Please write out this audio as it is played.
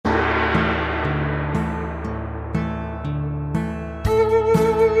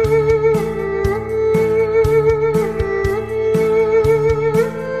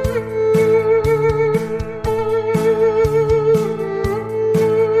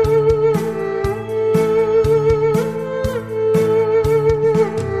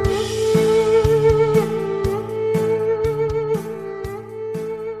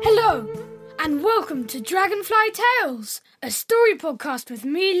Dragonfly Tales, a story podcast with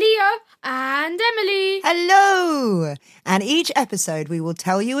me, Leo, and Emily. Hello! And each episode we will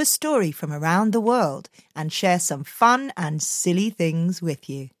tell you a story from around the world and share some fun and silly things with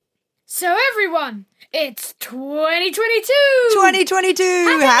you. So everyone, it's 2022! 2022!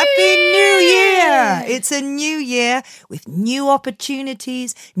 Happy New Year! It's a new year with new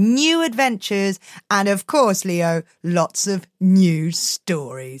opportunities, new adventures, and of course, Leo, lots of new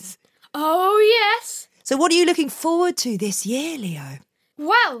stories. Oh, yes. So what are you looking forward to this year, Leo?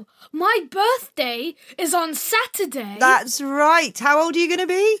 Well, my birthday is on Saturday. That's right. How old are you going to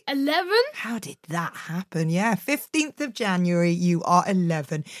be? 11? How did that happen? Yeah, 15th of January, you are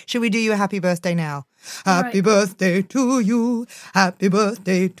 11. Should we do you a happy birthday now? Happy birthday to you. Happy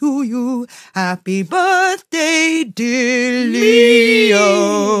birthday to you. Happy birthday, dear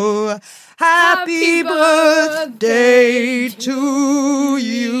Leo. Happy birthday to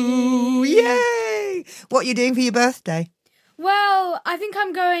you. Yay! What are you doing for your birthday? Well, I think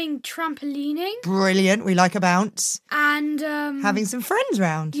I'm going trampolining. Brilliant. We like a bounce. And, having some friends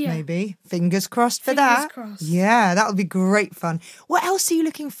round, yeah. maybe. Fingers crossed for Fingers that. crossed. Yeah, that'll be great fun. What else are you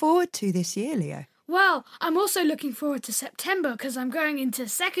looking forward to this year, Leo? Well, I'm also looking forward to September because I'm going into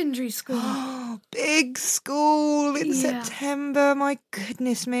secondary school. Big school in September. My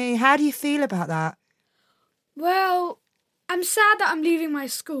goodness me. How do you feel about that? Well, I'm sad that I'm leaving my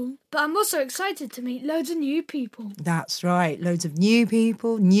school, but I'm also excited to meet loads of new people. That's right. Loads of new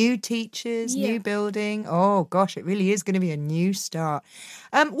people, new teachers, new building. Oh, gosh, it really is going to be a new start.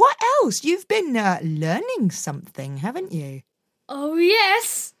 What else? You've been learning something, haven't you? Oh,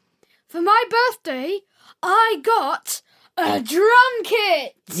 yes. For my birthday, I got a drum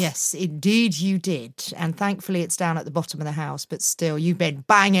kit. Yes, indeed you did. And thankfully it's down at the bottom of the house, but still, you've been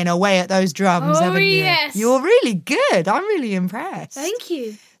banging away at those drums, haven't you? Yes. You're really good. I'm really impressed. Thank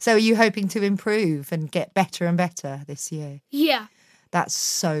you. So are you hoping to improve and get better and better this year? Yeah. That's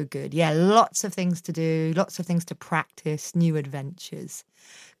so good. Yeah, lots of things to do, lots of things to practice, new adventures.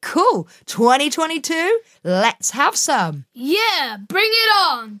 Cool. 2022, let's have some. Yeah, bring it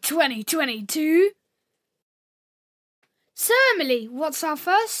on, 2022. So, Emily, what's our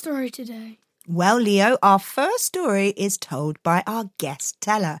first story today? Well, Leo, our first story is told by our guest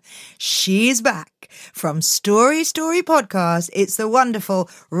teller. She's back from Story Podcast. It's the wonderful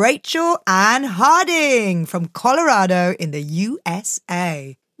Rachel Ann Harding from Colorado in the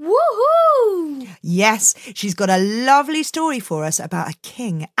USA. Woohoo! Yes, she's got a lovely story for us about a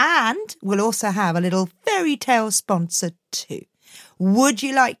king, and we'll also have a little fairy tale sponsor too. Would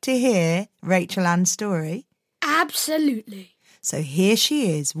you like to hear Rachel Ann's story? Absolutely. So here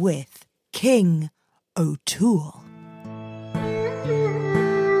she is with King O'Toole.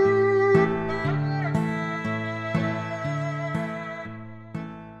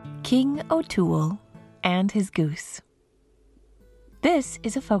 King O'Toole and his Goose. This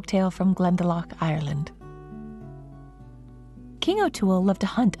is a folktale from Glendalough, Ireland. King O'Toole loved to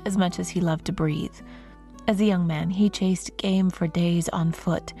hunt as much as he loved to breathe. As a young man, he chased game for days on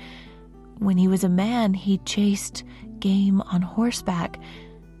foot. When he was a man, he chased game on horseback.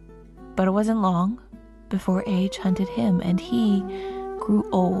 But it wasn't long before age hunted him, and he grew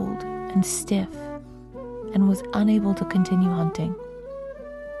old and stiff and was unable to continue hunting.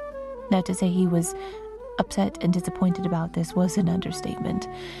 Now, to say he was upset and disappointed about this was an understatement.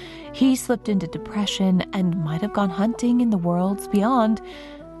 He slipped into depression and might have gone hunting in the worlds beyond,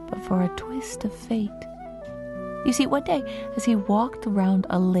 but for a twist of fate. You see, one day, as he walked around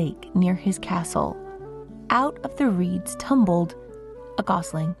a lake near his castle, out of the reeds tumbled a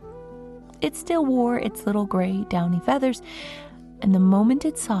gosling. It still wore its little gray, downy feathers, and the moment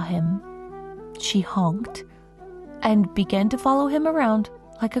it saw him, she honked and began to follow him around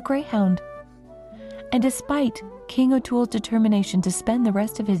like a greyhound. And despite King O'Toole's determination to spend the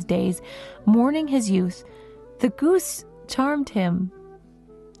rest of his days mourning his youth, the goose charmed him,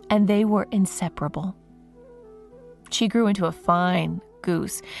 and they were inseparable. She grew into a fine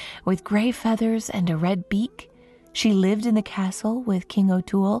goose with gray feathers and a red beak. She lived in the castle with King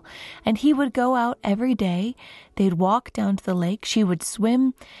O'Toole, and he would go out every day. They'd walk down to the lake. She would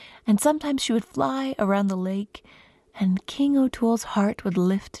swim, and sometimes she would fly around the lake, and King O'Toole's heart would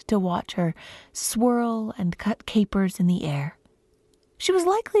lift to watch her swirl and cut capers in the air. She was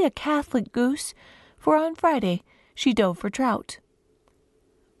likely a Catholic goose, for on Friday she dove for trout.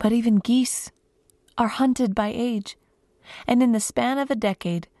 But even geese are hunted by age, and in the span of a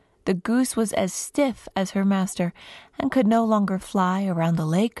decade, the goose was as stiff as her master and could no longer fly around the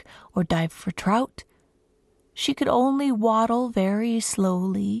lake or dive for trout. She could only waddle very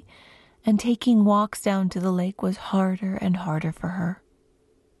slowly, and taking walks down to the lake was harder and harder for her.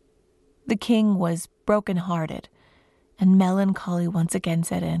 The king was broken-hearted, and melancholy once again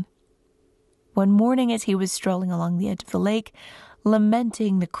set in. One morning as he was strolling along the edge of the lake,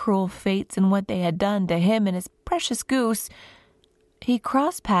 lamenting the cruel fates and what they had done to him and his precious goose, he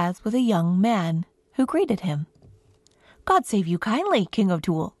crossed paths with a young man who greeted him. "God save you kindly, King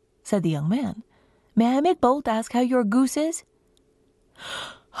O'Toole," said the young man. "May I make bold to ask how your goose is?"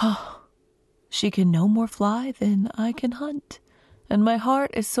 "Oh, she can no more fly than I can hunt, and my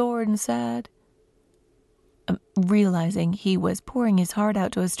heart is sore and sad." Realizing he was pouring his heart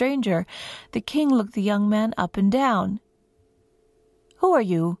out to a stranger, the king looked the young man up and down. "Who are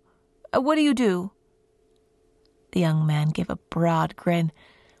you? What do you do?" The young man gave a broad grin.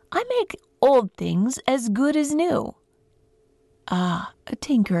 "I make old things as good as new." "Ah, a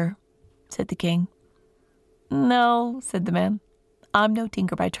tinker," said the king. "No," said the man. "I'm no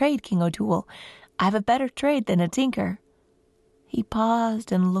tinker by trade, King O'Toole. I have a better trade than a tinker." He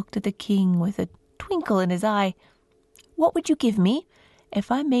paused and looked at the king with a twinkle in his eye. "What would you give me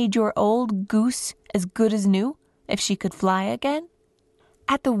if I made your old goose as good as new, if she could fly again?"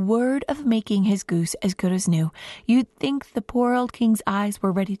 At the word of making his goose as good as new, you'd think the poor old king's eyes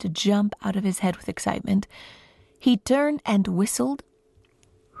were ready to jump out of his head with excitement. He turned and whistled,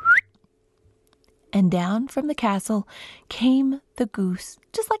 and down from the castle came the goose,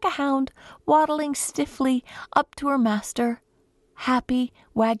 just like a hound, waddling stiffly up to her master, happy,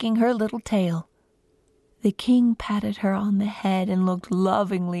 wagging her little tail. The king patted her on the head and looked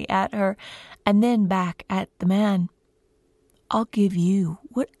lovingly at her, and then back at the man. "I'll give you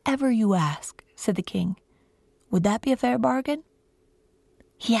whatever you ask," said the king. "Would that be a fair bargain?"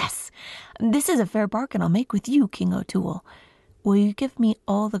 "Yes, this is a fair bargain I'll make with you, King O'Toole. Will you give me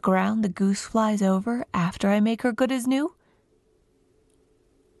all the ground the goose flies over after I make her good as new?"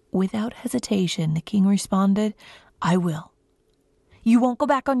 Without hesitation, the king responded, "I will." "You won't go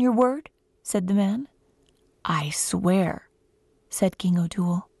back on your word?" said the man. "I swear," said King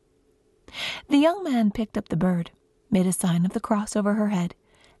O'Toole. The young man picked up the bird, made a sign of the cross over her head,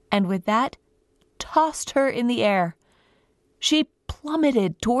 and with that tossed her in the air. She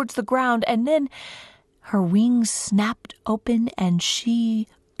plummeted towards the ground, and then her wings snapped open, and she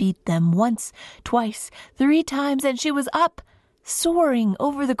beat them once, twice, 3 times, and she was up, soaring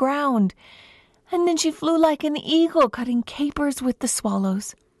over the ground. And then she flew like an eagle, cutting capers with the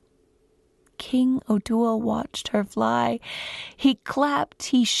swallows. King O'Toole watched her fly. He clapped,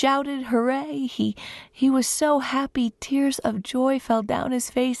 he shouted hooray. He was so happy, tears of joy fell down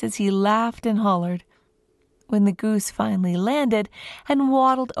his face as he laughed and hollered. When the goose finally landed and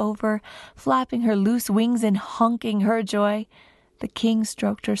waddled over, flapping her loose wings and honking her joy, the king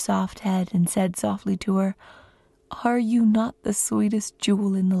stroked her soft head and said softly to her, "Are you not the sweetest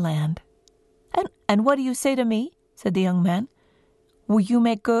jewel in the land?" And what do you say to me?" said the young man. "Will you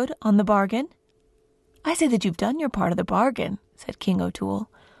make good on the bargain?" "I say that you've done your part of the bargain," said King O'Toole.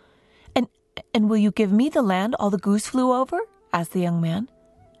 And will you give me the land all the goose flew over?" asked the young man.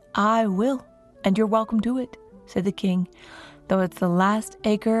 "I will, and you're welcome to it," said the king, "though it's the last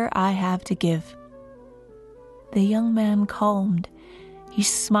acre I have to give." The young man calmed. He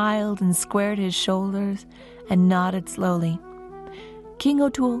smiled and squared his shoulders and nodded slowly. "King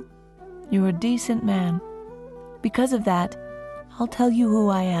O'Toole, you're a decent man. Because of that, I'll tell you who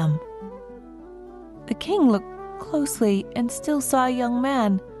I am." The king looked closely and still saw a young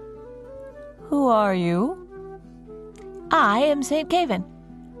man. "Who are you?" "I am St. Kevin,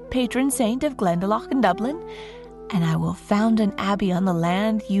 patron saint of Glendalough in Dublin, and I will found an abbey on the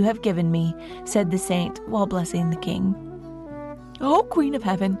land you have given me," said the saint while blessing the king. "Oh, Queen of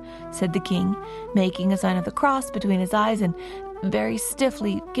Heaven," said the king, making a sign of the cross between his eyes and very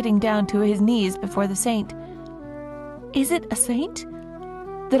stiffly getting down to his knees before the saint. "Is it a saint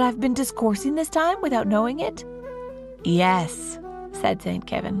that I've been discoursing this time without knowing it?" "Yes," said St.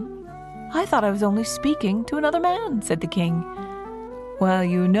 Kevin. "I thought I was only speaking to another man," said the king. "Well,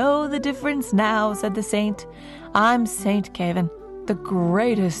 you know the difference now," said the saint. "I'm St. Kevin, the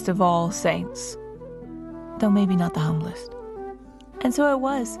greatest of all saints, though maybe not the humblest." And so it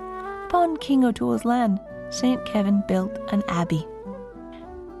was. Upon King O'Toole's land, St. Kevin built an abbey.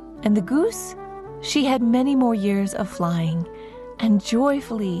 And the goose, she had many more years of flying and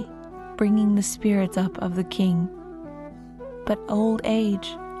joyfully bringing the spirits up of the king. But old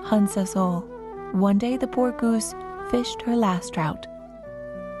age hunts us all. One day the poor goose fished her last trout.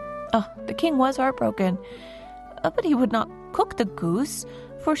 The king was heartbroken, but he would not cook the goose,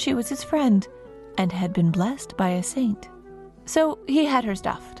 for she was his friend and had been blessed by a saint. So he had her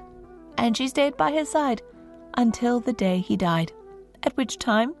stuffed, and she stayed by his side until the day he died, at which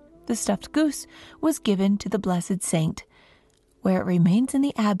time the stuffed goose was given to the blessed saint, where it remains in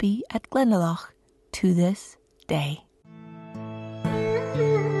the abbey at Glendalough to this day.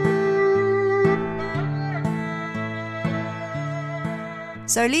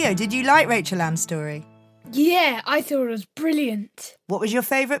 So, Leo, did you like Rachel Ann's story? Yeah, I thought it was brilliant. What was your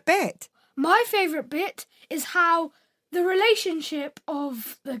favourite bit? My favourite bit is how the relationship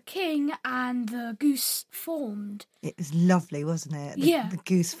of the king and the goose formed. It was lovely, wasn't it? Yeah. The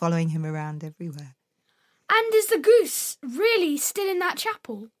goose following him around everywhere. And is the goose really still in that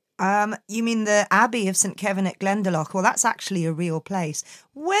chapel? You mean the Abbey of St Kevin at Glendalough? Well, that's actually a real place.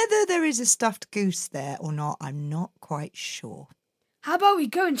 Whether there is a stuffed goose there or not, I'm not quite sure. How about we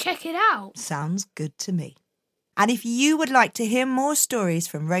go and check it out? Sounds good to me. And if you would like to hear more stories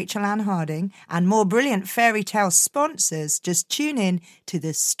from Rachel Ann Harding and more brilliant fairy tale sponsors, just tune in to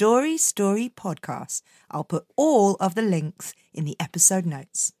the Story podcast. I'll put all of the links in the episode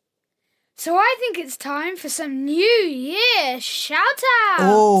notes. So I think it's time for some New Year shout-outs.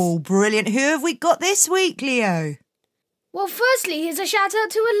 Oh, brilliant. Who have we got this week, Leo? Well, firstly, here's a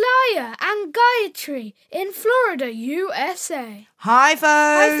shout-out to Alaya and Gayatri in Florida, USA. Hi, folks.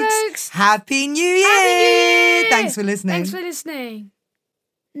 Hi, folks. Happy New Year. Happy New Year. Thanks for listening. Thanks for listening.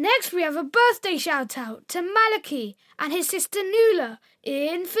 Next, we have a birthday shout-out to Maliki and his sister Nuala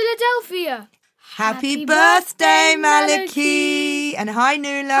in Philadelphia. Happy birthday, Maliki. And hi,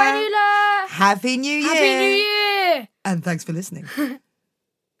 Nuala. Hi, Nuala. Happy New Year. Happy New Year. And thanks for listening.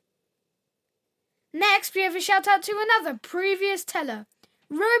 Next, we have a shout-out to another previous teller,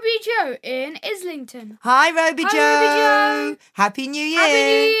 Roby Joe in Islington. Hi, Roby Joe. Hi, Roby Joe. Happy New Year. Happy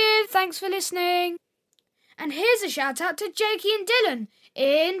New Year. Thanks for listening. And here's a shout-out to Jakey and Dylan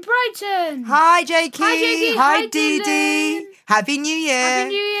in Brighton. Hi, Jakey. Hi, Jakey. Hi, Hi, Dee Dee. Dylan. Happy New Year. Happy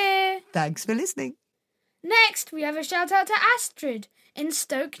New Year. Thanks for listening. Next, we have a shout-out to Astrid in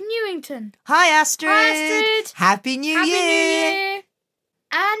Stoke Newington. Hi, Astrid. Hi, Astrid. Happy New Happy Year. New Year.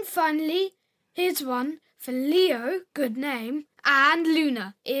 And finally, here's one for Leo, good name, and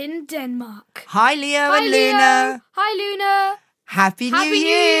Luna in Denmark. Hi, Leo Hi, and Leo. Luna. Hi, Luna. Happy Happy New New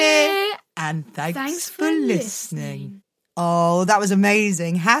Year. Year. And thanks for listening. listening. Oh, that was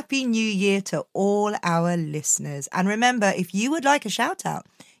amazing. Happy New Year to all our listeners. And remember, if you would like a shout out,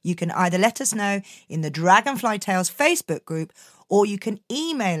 you can either let us know in the Dragonfly Tales Facebook group, or you can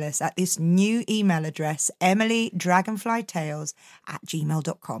email us at this new email address,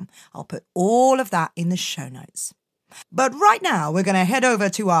 emilydragonflytales@gmail.com. I'll put all of that in the show notes. But right now, we're going to head over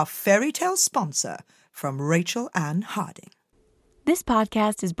to our fairy tale sponsor from Rachel Ann Harding. This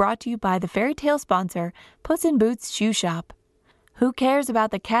podcast is brought to you by the fairy tale sponsor, Puss in Boots Shoe Shop. Who cares about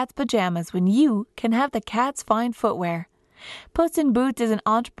the cat's pajamas when you can have the cat's fine footwear? Puss in Boots is an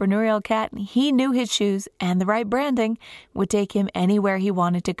entrepreneurial cat, and he knew his shoes and the right branding would take him anywhere he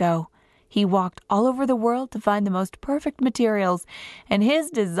wanted to go. He walked all over the world to find the most perfect materials, and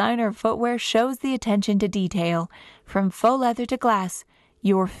his designer footwear shows the attention to detail. From faux leather to glass,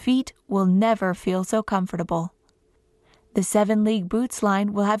 your feet will never feel so comfortable. The 7 League Boots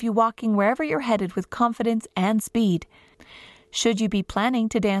line will have you walking wherever you're headed with confidence and speed. Should you be planning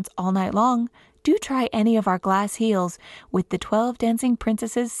to dance all night long, do try any of our glass heels with the 12 Dancing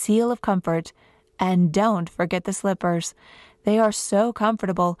Princesses seal of comfort. And don't forget the slippers. They are so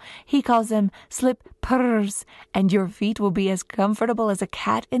comfortable. He calls them slip-purrs, and your feet will be as comfortable as a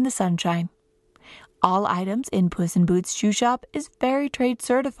cat in the sunshine. All items in Puss in Boots Shoe Shop is Fair Trade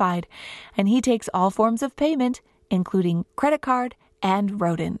certified, and he takes all forms of payment, including credit card and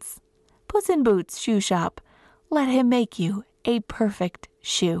rodents. Puss in Boots Shoe Shop. Let him make you a perfect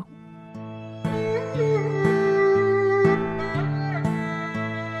shoe.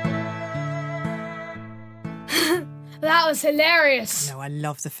 That was hilarious. No, I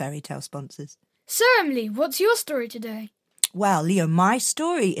love the fairy tale sponsors. So, Emily, what's your story today? Well, Leo, my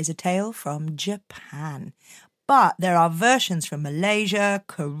story is a tale from Japan. But there are versions from Malaysia,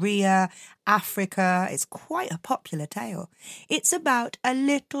 Korea, Africa. It's quite a popular tale. It's about a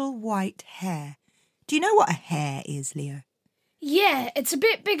little white hare. Do you know what a hare is, Leo? Yeah, it's a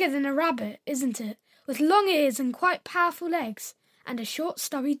bit bigger than a rabbit, isn't it? With long ears and quite powerful legs, and a short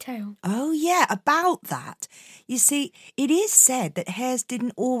stubby tail. Oh, yeah, about that. You see, it is said that hares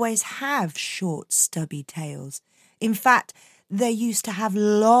didn't always have short, stubby tails. In fact, they used to have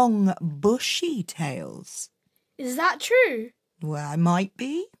long, bushy tails. Is that true? Well, it might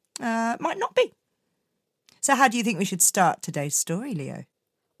be, might not be. So how do you think we should start today's story, Leo?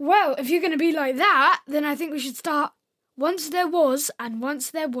 Well, if you're going to be like that, then I think we should start once there was and once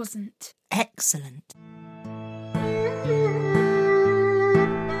there wasn't. Excellent.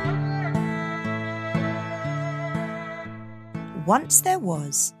 Once there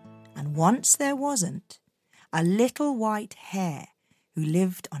was, and once there wasn't, a little white hare who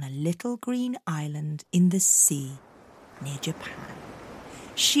lived on a little green island in the sea near Japan.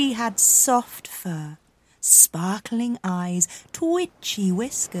 She had soft fur, sparkling eyes, twitchy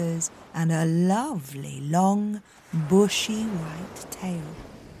whiskers, and a lovely long, bushy white tail.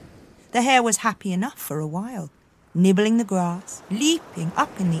 The hare was happy enough for a while, nibbling the grass, leaping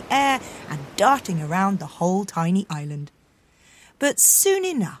up in the air, and darting around the whole tiny island. But soon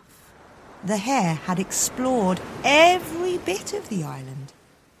enough, the hare had explored every bit of the island.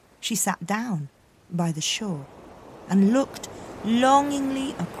 She sat down by the shore and looked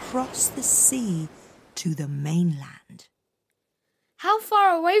longingly across the sea to the mainland. How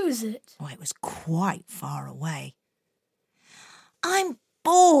far away was it? Oh, it was quite far away. "I'm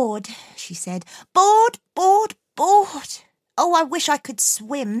bored," she said. "Bored, bored, bored. Oh, I wish I could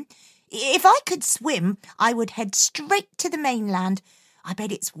swim. If I could swim, I would head straight to the mainland. I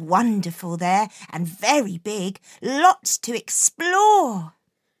bet it's wonderful there and very big. Lots to explore."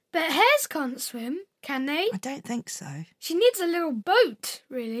 But hares can't swim, can they? I don't think so. She needs a little boat,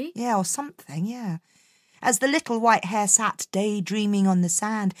 really. Yeah, or something, yeah. As the little white hare sat daydreaming on the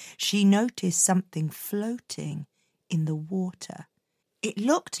sand, she noticed something floating in the water. It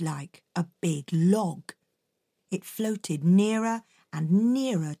looked like a big log. It floated nearer and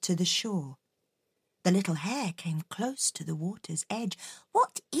nearer to the shore. The little hare came close to the water's edge.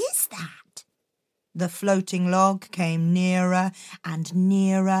 "What is that?" The floating log came nearer and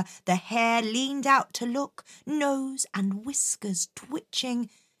nearer. The hare leaned out to look, nose and whiskers twitching.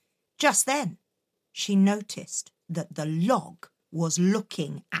 Just then, she noticed that the log was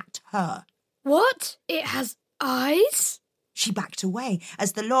looking at her. What? It has eyes? She backed away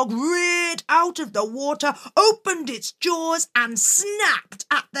as the log reared out of the water, opened its jaws and snapped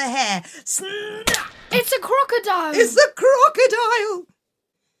at the hare. Snap! It's a crocodile! It's a crocodile!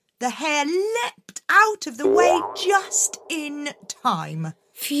 The hare leapt out of the way just in time.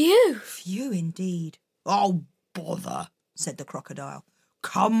 Phew! Phew indeed. "Oh, bother," said the crocodile.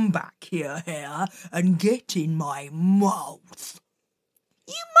 "Come back here, hare, and get in my mouth."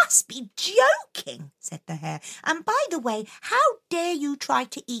 "You must be joking," said the hare. "And by the way, how dare you try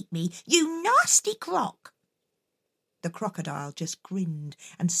to eat me, you nasty croc?" The crocodile just grinned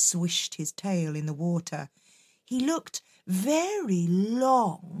and swished his tail in the water. He looked very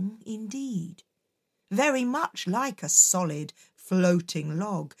long indeed, very much like a solid floating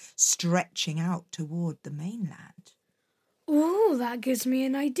log stretching out toward the mainland. Ooh, that gives me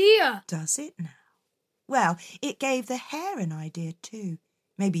an idea. Does it now? Well, it gave the hare an idea too.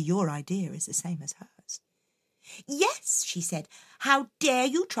 Maybe your idea is the same as hers. "Yes," she said, "how dare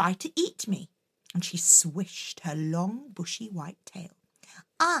you try to eat me?" And she swished her long, bushy white tail.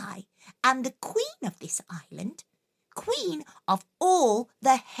 "I am the queen of this island, queen of all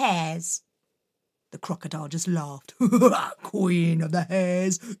the hares." The crocodile just laughed. "Queen of the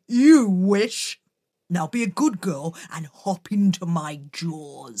hares, you wish. Now be a good girl and hop into my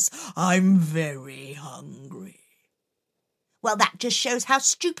jaws. I'm very hungry." "Well, that just shows how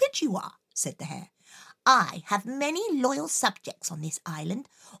stupid you are," said the hare. "I have many loyal subjects on this island.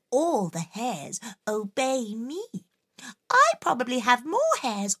 All the hares obey me. I probably have more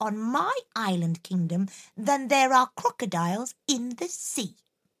hares on my island kingdom than there are crocodiles in the sea."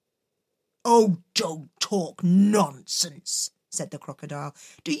 "Oh, don't talk nonsense," said the crocodile.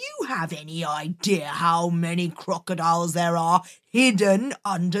 "Do you have any idea how many crocodiles there are hidden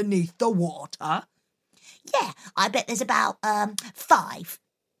underneath the water?" "Yeah, I bet there's about 5.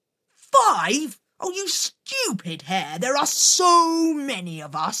 5? Oh, you stupid hare, there are so many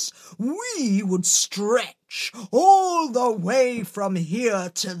of us. We would stretch all the way from here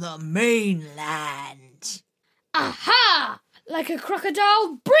to the mainland." Aha! Like a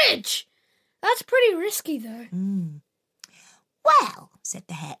crocodile bridge! That's pretty risky, though. "Well," said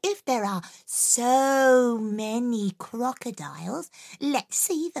the hare, "if there are so many crocodiles, let's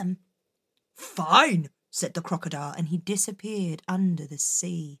see them." "Fine," said the crocodile, and he disappeared under the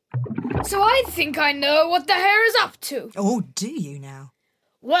sea. So I think I know what the hare is up to. Oh, do you now?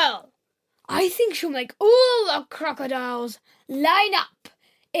 Well, I think she'll make all the crocodiles line up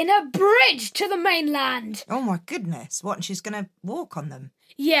in a bridge to the mainland. Oh, my goodness. What, and she's going to walk on them?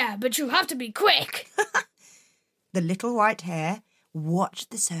 Yeah, but you'll have to be quick. The little white hare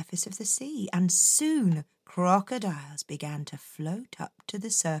watched the surface of the sea, and soon crocodiles began to float up to the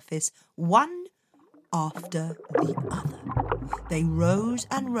surface, one after the other. They rose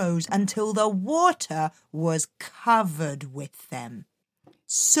and rose until the water was covered with them.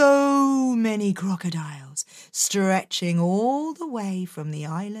 So many crocodiles, stretching all the way from the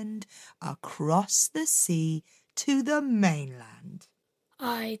island across the sea to the mainland.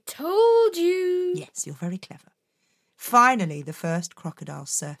 I told you. Yes, you're very clever. Finally, the first crocodile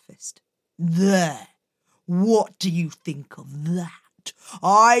surfaced. There! What do you think of that?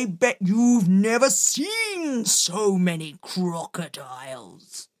 I bet you've never seen so many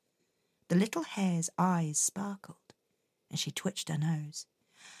crocodiles. The little hare's eyes sparkled, and she twitched her nose.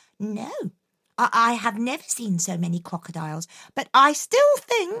 No, I have never seen so many crocodiles, but I still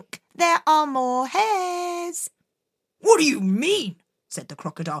think there are more hares. What do you mean? Said the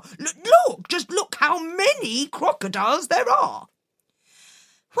crocodile. Just look how many crocodiles there are.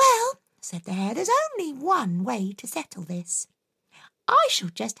 Well, said the hare, there's only one way to settle this. I shall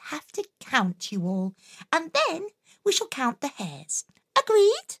just have to count you all, and then we shall count the hares.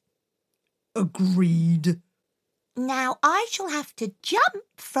 Agreed? Agreed. Now I shall have to jump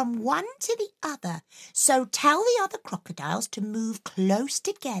from one to the other, so tell the other crocodiles to move close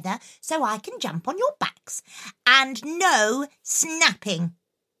together so I can jump on your backs, and no snapping.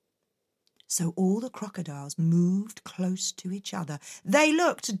 So all the crocodiles moved close to each other. They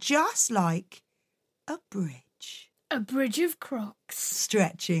looked just like a bridge. A bridge of crocs.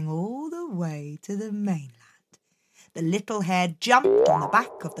 Stretching all the way to the mainland. The little hare jumped on the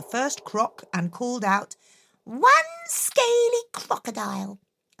back of the first croc and called out, "One scaly crocodile."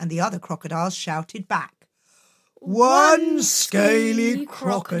 And the other crocodiles shouted back, "One scaly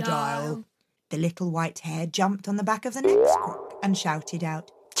crocodile." The little white hare jumped on the back of the next croc and shouted out,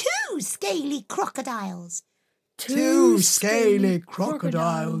 "Two scaly crocodiles." Two scaly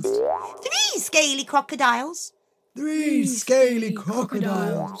crocodiles. Three scaly crocodiles. Three scaly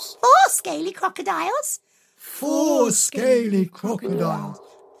crocodiles. Four scaly crocodiles. Four scaly crocodiles.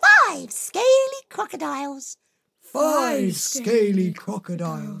 5 scaly crocodiles. 5 scaly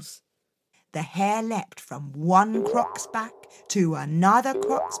crocodiles. The hare leapt from one croc's back to another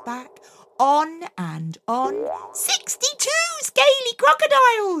croc's back, on and on. 62 scaly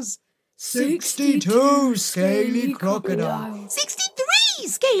crocodiles. 62 scaly crocodiles. 63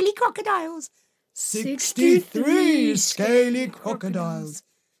 scaly crocodiles. 63 scaly crocodiles.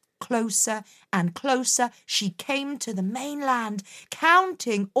 Closer and closer she came to the mainland,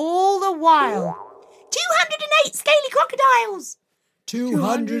 counting all the while. 208 scaly crocodiles.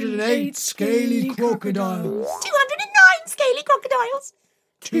 208 scaly crocodiles. 209 scaly crocodiles.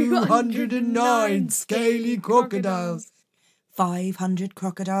 209 scaly crocodiles. 500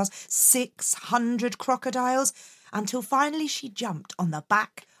 crocodiles, 600 crocodiles, until finally she jumped on the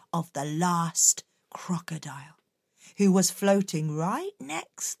back of the last crocodile, who was floating right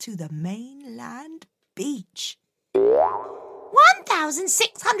next to the mainland beach.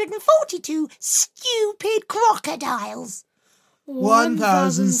 1,642 stupid crocodiles.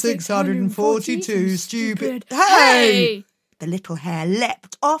 1,642 stupid. Hey! The little hare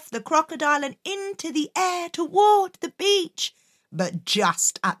leapt off the crocodile and into the air toward the beach. But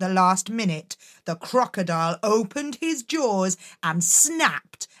just at the last minute, the crocodile opened his jaws and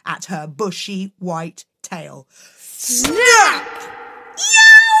snapped at her bushy white tail. Snap!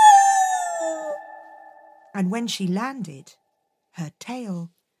 Yow! And when she landed, her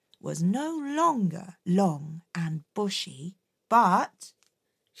tail was no longer long and bushy, but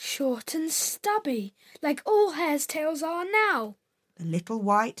short and stubby, like all hares' tails are now. The little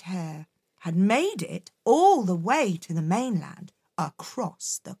white hare had made it all the way to the mainland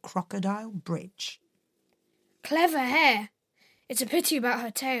across the crocodile bridge. Clever hare. It's a pity about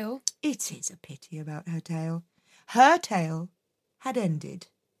her tail. It is a pity about her tail. Her tail had ended.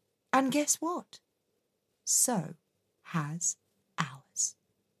 And guess what? So has ours.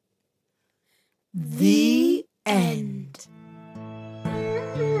 The end.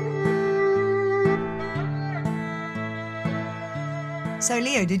 So,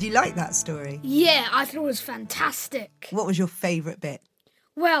 Leo, did you like that story? Yeah, I thought it was fantastic. What was your favourite bit?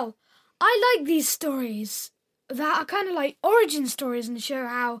 Well, I like these stories that are kind of like origin stories and show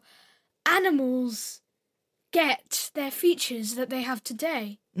how animals get their features that they have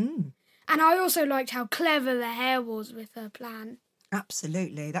today. Mm. And I also liked how clever the hare was with her plan.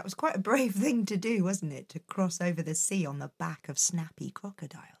 Absolutely. That was quite a brave thing to do, wasn't it? To cross over the sea on the back of snappy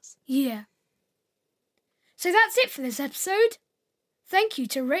crocodiles. Yeah. So that's it for this episode. Thank you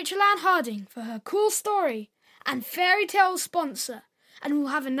to Rachel Ann Harding for her cool story and fairy tale sponsor. And we'll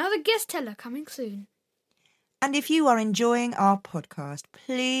have another guest teller coming soon. And if you are enjoying our podcast,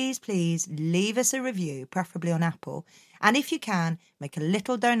 please leave us a review, preferably on Apple. And if you can, make a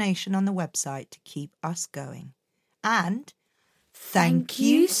little donation on the website to keep us going. And thank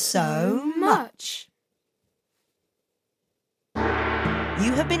you so much.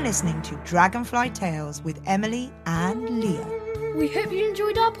 You have been listening to Dragonfly Tales with Emily and Leo. We hope you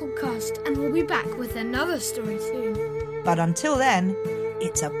enjoyed our podcast and we'll be back with another story soon. But until then,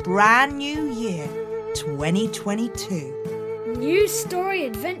 it's a brand new year 2022. New story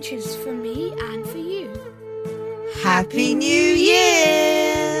adventures for me and for you. Happy New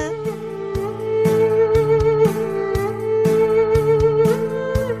Year!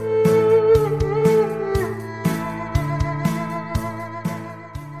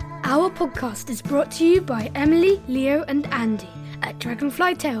 Our podcast is brought to you by Emily, Leo and Andy at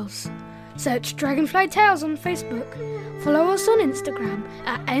Dragonfly Tales. Search Dragonfly Tales on Facebook, follow us on Instagram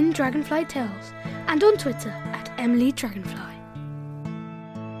at ndragonflytales and on Twitter at EmilyDragonfly.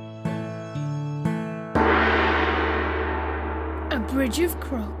 A Bridge of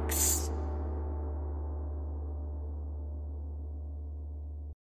Crocs.